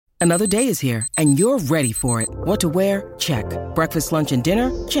Another day is here, and you're ready for it. What to wear? Check. Breakfast, lunch, and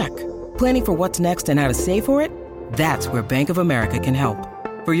dinner? Check. Planning for what's next and how to save for it? That's where Bank of America can help.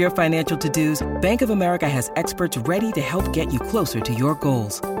 For your financial to-dos, Bank of America has experts ready to help get you closer to your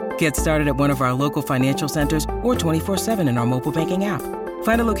goals. Get started at one of our local financial centers or 24/7 in our mobile banking app.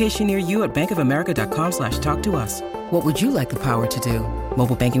 Find a location near you at bankofamerica.com/talktous. What would you like the power to do?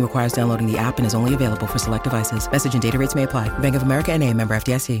 Mobile banking requires downloading the app and is only available for select devices. Message and data rates may apply. Bank of America N.A., member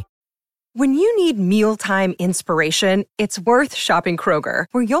FDIC. When you need mealtime inspiration, it's worth shopping Kroger,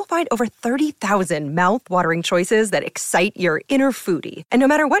 where you'll find over 30,000 mouth-watering choices that excite your inner foodie. And no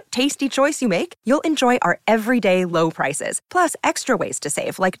matter what tasty choice you make, you'll enjoy our everyday low prices, plus extra ways to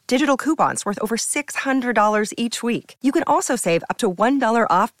save, like digital coupons worth over $600 each week. You can also save up to $1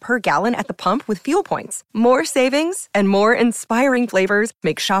 off per gallon at the pump with fuel points. More savings and more inspiring flavors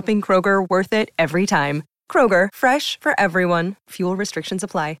make shopping Kroger worth it every time. Kroger, fresh for everyone. Fuel restrictions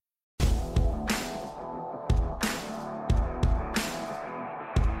apply.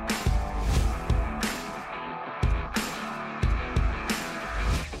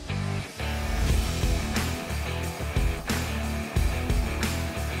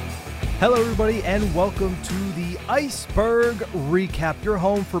 Hello, everybody, and welcome to the Ice-Burgh Recap, your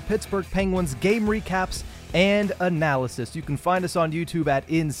home for Pittsburgh Penguins game recaps and analysis. You can find us on YouTube at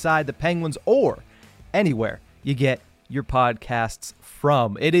Inside the Penguins or anywhere you get your podcasts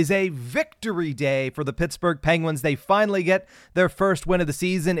from. It is a victory day for the Pittsburgh Penguins. They finally get their first win of the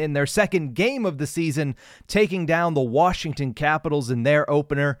season in their second game of the season, taking down the Washington Capitals in their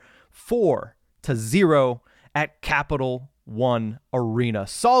opener 4-0 at Capital One Arena.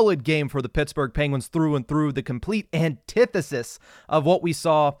 Solid game for the Pittsburgh Penguins through and through, the complete antithesis of what we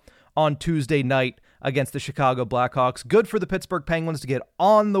saw on Tuesday night against the Chicago Blackhawks. Good for the Pittsburgh Penguins to get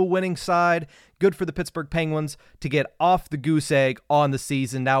on the winning side. Good for the Pittsburgh Penguins to get off the goose egg on the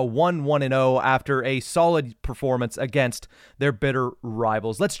season. Now 1-1-0 after a solid performance against their bitter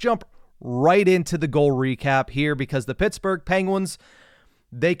rivals. Let's jump right into the goal recap here because the Pittsburgh Penguins,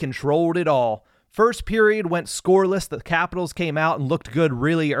 they controlled it all. First period went scoreless. The Capitals came out and looked good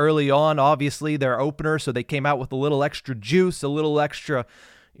really early on. Obviously, their opener, so they came out with a little extra juice, a little extra,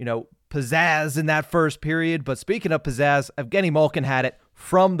 pizzazz in that first period. But speaking of pizzazz, Evgeny Malkin had it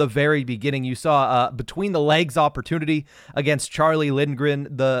from the very beginning. You saw a between-the-legs opportunity against Charlie Lindgren,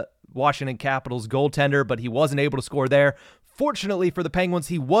 the Washington Capitals goaltender, but he wasn't able to score there. Fortunately for the Penguins,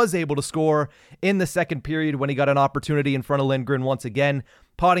 he was able to score in the second period when he got an opportunity in front of Lindgren once again,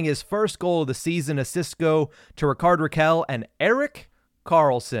 potting his first goal of the season. Assists go to Rickard Rakell and Erik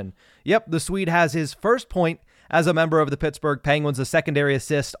Karlsson. Yep, the Swede has his first point as a member of the Pittsburgh Penguins, a secondary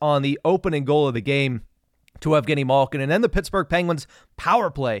assist on the opening goal of the game to Evgeny Malkin. And then the Pittsburgh Penguins power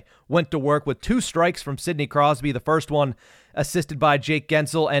play went to work with two strikes from Sidney Crosby. The first one assisted by Jake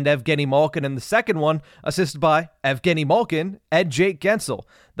Gensel and Evgeny Malkin, and the second one assisted by Evgeny Malkin and Jake Gensel.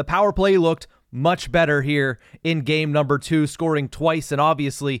 The power play looked much better here in game number 2, scoring twice and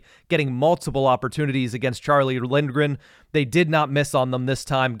obviously getting multiple opportunities against Charlie Lindgren. They did not miss on them this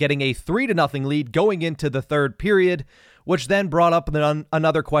time, getting a 3-0 lead going into the third period, which then brought up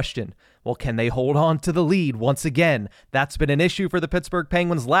another question. Well, can they hold on to the lead once again? That's been an issue for the Pittsburgh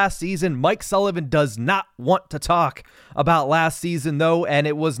Penguins last season. Mike Sullivan does not want to talk about last season, though, and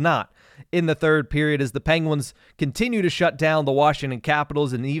it was not in the third period as the Penguins continue to shut down the Washington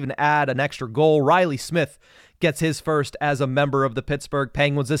Capitals and even add an extra goal. Riley Smith gets his first as a member of the Pittsburgh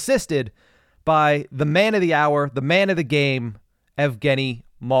Penguins, assisted by the man of the hour, the man of the game, Evgeny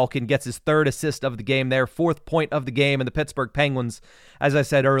Malkin gets his third assist of the game there, fourth point of the game, and the Pittsburgh Penguins, as I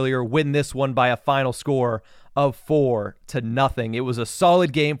said earlier, win this one by a final score of 4-0. It was a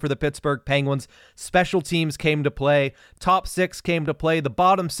solid game for the Pittsburgh Penguins. Special teams came to play. Top 6 came to play. The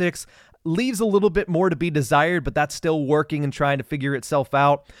bottom 6 leaves a little bit more to be desired, but that's still working and trying to figure itself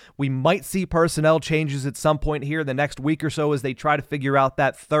out. We might see personnel changes at some point here in the next week or so as they try to figure out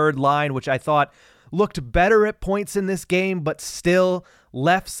that third line, which I thought looked better at points in this game, but still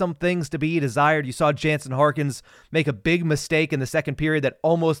left some things to be desired. You saw Jansen Harkins make a big mistake in the second period that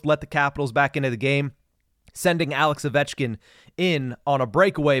almost let the Capitals back into the game, sending Alex Ovechkin in on a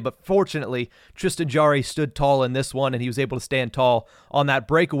breakaway, but fortunately, Tristan Jarry stood tall in this one, and he was able to stand tall on that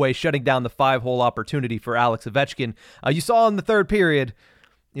breakaway, shutting down the 5-hole opportunity for Alex Ovechkin. You saw in the third period,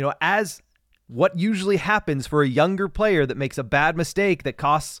 as what usually happens for a younger player that makes a bad mistake that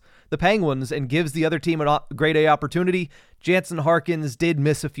costs the Penguins and gives the other team a grade A opportunity, Jansen Harkins did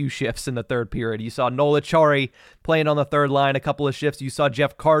miss a few shifts in the third period. You saw Nola Chari playing on the third line a couple of shifts. You saw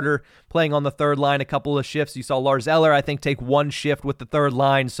Jeff Carter playing on the third line a couple of shifts. You saw Lars Eller, I think, take one shift with the third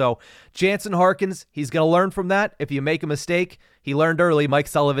line. So Jansen Harkins, he's going to learn from that. If you make a mistake, he learned early, Mike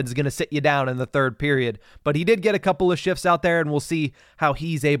Sullivan's going to sit you down in the third period. But he did get a couple of shifts out there, and we'll see how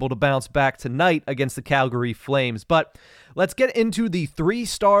he's able to bounce back tonight against the Calgary Flames. But let's get into the 3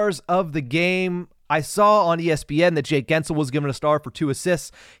 stars of the game. I saw on ESPN that Jake Gensel was given a star for 2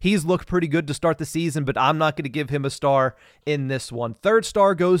 assists. He's looked pretty good to start the season, but I'm not going to give him a star in this one. Third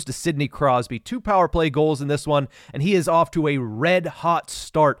star goes to Sidney Crosby. 2 power play goals in this one, and he is off to a red-hot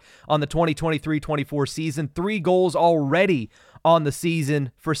start on the 2023-24 season. 3 goals already on the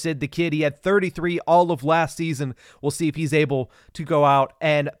season for Sid the Kid. He had 33 all of last season. We'll see if he's able to go out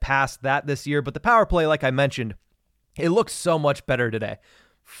and pass that this year. But the power play, like I mentioned, it looks so much better today.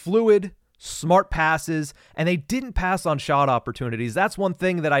 Fluid, smart passes, and they didn't pass on shot opportunities. That's one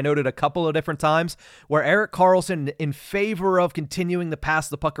thing that I noted a couple of different times where Erik Karlsson, in favor of continuing to pass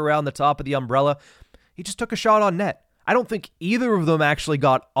the puck around the top of the umbrella, he just took a shot on net. I don't think either of them actually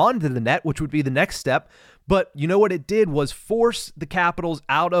got onto the net, which would be the next step. But you know what it did was force the Capitals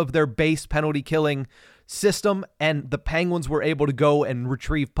out of their base penalty killing system, and the Penguins were able to go and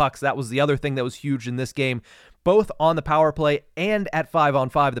retrieve pucks. That was the other thing that was huge in this game. Both on the power play and at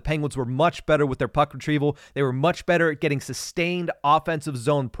 5-on-5, the Penguins were much better with their puck retrieval. They were much better at getting sustained offensive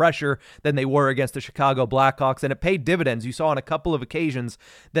zone pressure than they were against the Chicago Blackhawks, and it paid dividends. You saw on a couple of occasions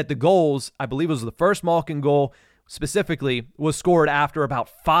that the goals, I believe it was the first Malkin goal specifically, was scored after about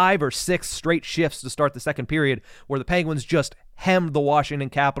 5 or 6 straight shifts to start the second period, where the Penguins just hemmed the Washington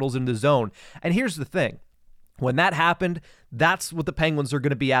Capitals into zone. And here's the thing. When that happened, that's what the Penguins are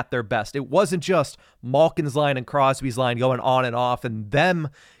going to be at their best. It wasn't just Malkin's line and Crosby's line going on and off and them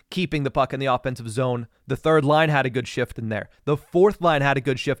keeping the puck in the offensive zone. The third line had a good shift in there. The fourth line had a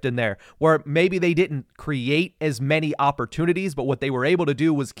good shift in there, where maybe they didn't create as many opportunities, but what they were able to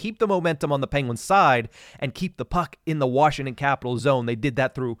do was keep the momentum on the Penguins side and keep the puck in the Washington Capitals zone. They did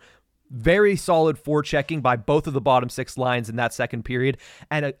that through very solid forechecking by both of the bottom 6 lines in that second period,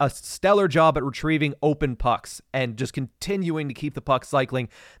 and a stellar job at retrieving open pucks and just continuing to keep the puck cycling.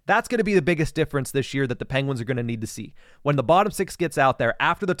 That's going to be the biggest difference this year that the Penguins are going to need to see. When the bottom 6 gets out there,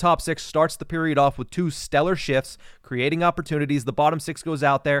 after the top 6 starts the period off with 2 stellar shifts, creating opportunities, the bottom 6 goes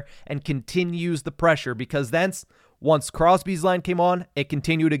out there and continues the pressure, because then once Crosby's line came on, it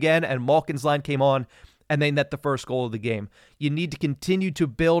continued again, and Malkin's line came on, and they net the first goal of the game. You need to continue to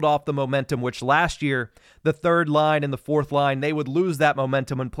build off the momentum, which last year, the third line and the fourth line, they would lose that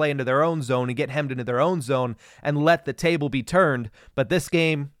momentum and play into their own zone and get hemmed into their own zone and let the table be turned. But this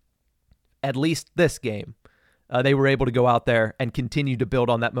game, at least this game, they were able to go out there and continue to build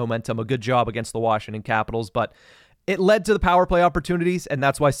on that momentum. A good job against the Washington Capitals, but it led to the power play opportunities, and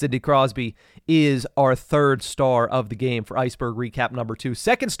that's why Sidney Crosby is our third star of the game for Ice-Burgh recap number 2.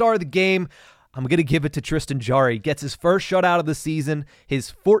 Second star of the game, I'm going to give it to Tristan Jarry. Gets his first shutout of the season,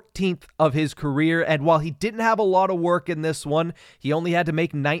 his 14th of his career, and while he didn't have a lot of work in this one, he only had to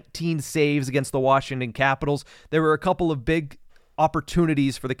make 19 saves against the Washington Capitals. There were a couple of big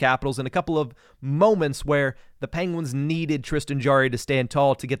opportunities for the Capitals and a couple of moments where the Penguins needed Tristan Jarry to stand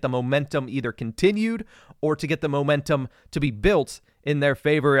tall to get the momentum either continued or to get the momentum to be built in their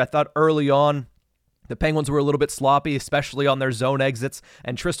favor. I thought early on, the Penguins were a little bit sloppy, especially on their zone exits,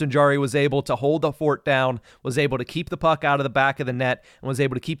 and Tristan Jarry was able to hold the fort down, was able to keep the puck out of the back of the net, and was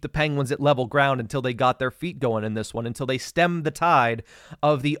able to keep the Penguins at level ground until they got their feet going in this one, until they stemmed the tide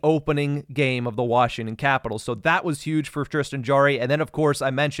of the opening game of the Washington Capitals. So that was huge for Tristan Jarry. And then, of course,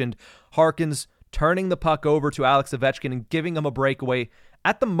 I mentioned Harkins turning the puck over to Alex Ovechkin and giving him a breakaway.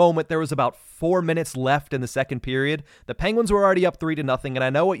 At the moment, there was about 4 minutes left in the second period. The Penguins were already up 3-0, and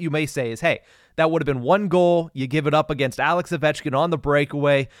I know what you may say is, hey, that would have been 1 goal. You give it up against Alex Ovechkin on the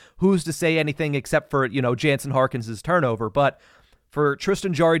breakaway. Who's to say anything except for, Jansen Harkins' turnover? But for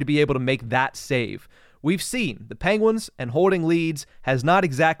Tristan Jarry to be able to make that save, we've seen the Penguins and holding leads has not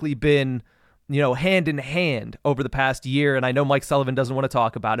exactly been, hand in hand over the past year, and I know Mike Sullivan doesn't want to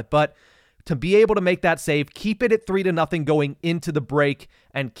talk about it, but to be able to make that save, keep it at 3-0 going into the break,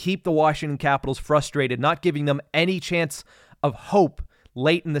 and keep the Washington Capitals frustrated, not giving them any chance of hope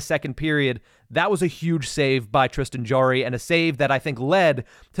late in the second period, that was a huge save by Tristan Jarry, and a save that I think led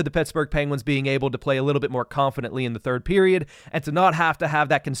to the Pittsburgh Penguins being able to play a little bit more confidently in the third period, and to not have to have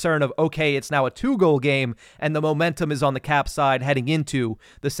that concern of, okay, it's now a 2-goal game, and the momentum is on the Cap side heading into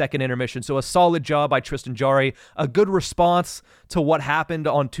the second intermission. So a solid job by Tristan Jarry, a good response to what happened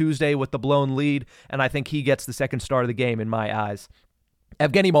on Tuesday with the blown lead, and I think he gets the second star of the game in my eyes.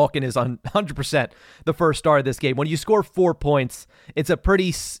 Evgeny Malkin is on 100% the first star of this game. When you score 4 points, it's a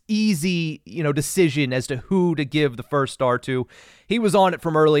pretty easy, decision as to who to give the first star to. He was on it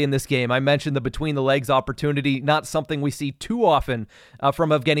from early in this game. I mentioned the between the legs opportunity, not something we see too often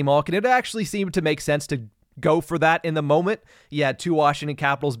from Evgeny Malkin. It actually seemed to make sense to go for that in the moment. He had two Washington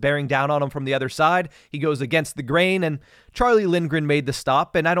Capitals bearing down on him from the other side. He goes against the grain, and Charlie Lindgren made the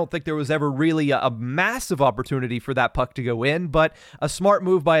stop, and I don't think there was ever really a massive opportunity for that puck to go in, but a smart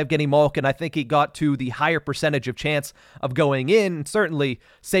move by Evgeny Malkin. I think he got to the higher percentage of chance of going in, certainly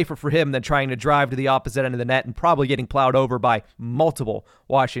safer for him than trying to drive to the opposite end of the net and probably getting plowed over by multiple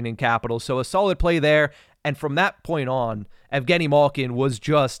Washington Capitals. So a solid play there, and from that point on, Evgeny Malkin was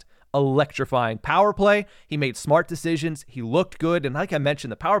just electrifying. Power play, he made smart decisions, he looked good, and like I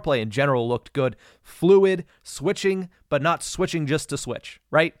mentioned, the power play in general looked good. Fluid, switching, but not switching just to switch,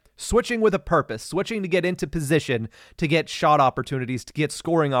 right? Switching with a purpose, switching to get into position, to get shot opportunities, to get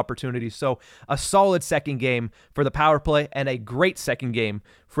scoring opportunities. So a solid second game for the power play and a great second game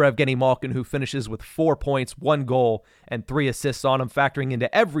for Evgeny Malkin, who finishes with 4 points, 1 goal, and 3 assists on him, factoring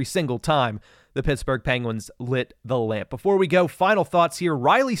into every single time the Pittsburgh Penguins lit the lamp. Before we go, final thoughts here.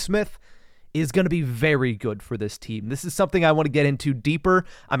 Riley Smith is going to be very good for this team. This is something I want to get into deeper.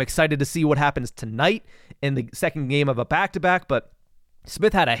 I'm excited to see what happens tonight in the second game of a back-to-back, but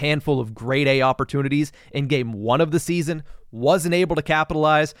Smith had a handful of grade A opportunities in game 1 of the season, wasn't able to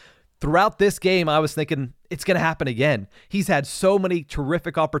capitalize. Throughout this game, I was thinking it's going to happen again. He's had so many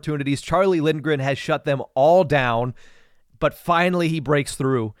terrific opportunities. Charlie Lindgren has shut them all down, but finally he breaks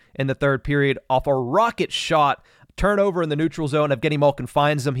through in the third period off a rocket shot. Turnover in the neutral zone. Evgeny Malkin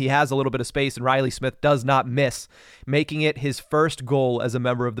finds him. He has a little bit of space, and Riley Smith does not miss, making it his first goal as a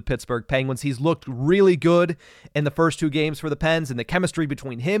member of the Pittsburgh Penguins. He's looked really good in the first 2 games for the Pens, and the chemistry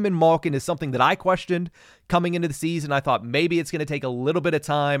between him and Malkin is something that I questioned coming into the season. I thought maybe it's going to take a little bit of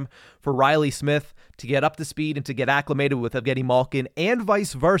time for Riley Smith to get up to speed and to get acclimated with Evgeny Malkin, and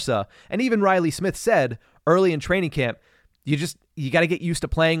vice versa. And even Riley Smith said early in training camp, you got to get used to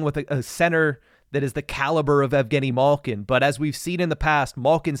playing with a center that is the caliber of Evgeny Malkin. But as we've seen in the past,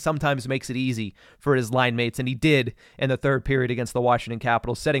 Malkin sometimes makes it easy for his line mates, and he did in the third period against the Washington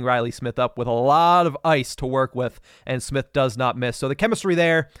Capitals, setting Riley Smith up with a lot of ice to work with, and Smith does not miss. So the chemistry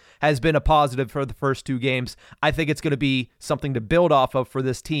there has been a positive for the first 2 games. I think it's going to be something to build off of for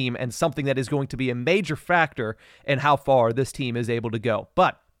this team, and something that is going to be a major factor in how far this team is able to go.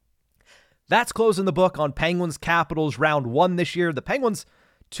 But that's closing the book on Penguins Capitals round 1 this year. The Penguins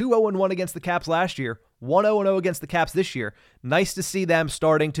 2-0-1 against the Caps last year, 1-0-0 against the Caps this year. Nice to see them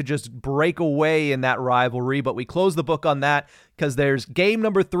starting to just break away in that rivalry, but we close the book on that because there's game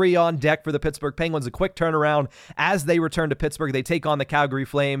number 3 on deck for the Pittsburgh Penguins, a quick turnaround as they return to Pittsburgh. They take on the Calgary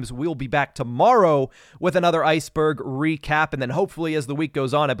Flames. We'll be back tomorrow with another Ice-Burgh recap, and then hopefully as the week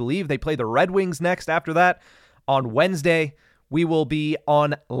goes on, I believe they play the Red Wings next after that on Wednesday. We will be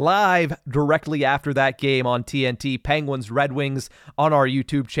on live directly after that game on TNT, Penguins, Red Wings, on our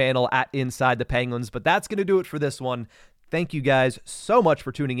YouTube channel at Inside the Penguins. But that's going to do it for this one. Thank you guys so much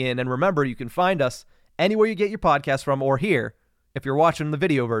for tuning in. And remember, you can find us anywhere you get your podcast from, or here, if you're watching the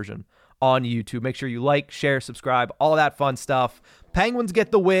video version, on YouTube. Make sure you like, share, subscribe, all that fun stuff. Penguins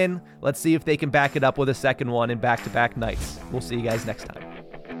get the win. Let's see if they can back it up with a second one in back-to-back nights. We'll see you guys next time.